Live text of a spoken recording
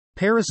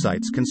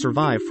Parasites can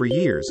survive for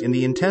years in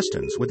the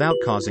intestines without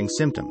causing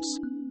symptoms.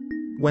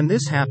 When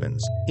this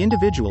happens,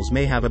 individuals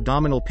may have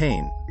abdominal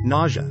pain,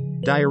 nausea,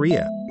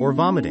 diarrhea, or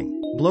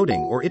vomiting, bloating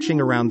or itching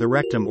around the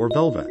rectum or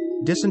vulva,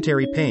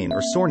 dysentery pain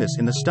or soreness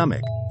in the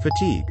stomach,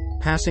 fatigue,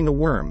 passing a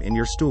worm in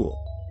your stool,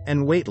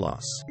 and weight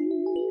loss.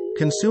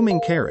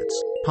 Consuming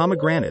carrots,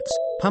 pomegranates,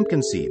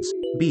 pumpkin seeds,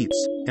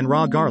 beets, and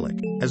raw garlic,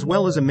 as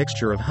well as a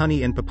mixture of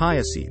honey and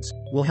papaya seeds,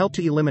 will help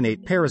to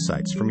eliminate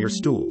parasites from your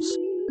stools.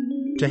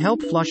 To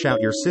help flush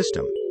out your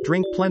system,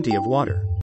 drink plenty of water.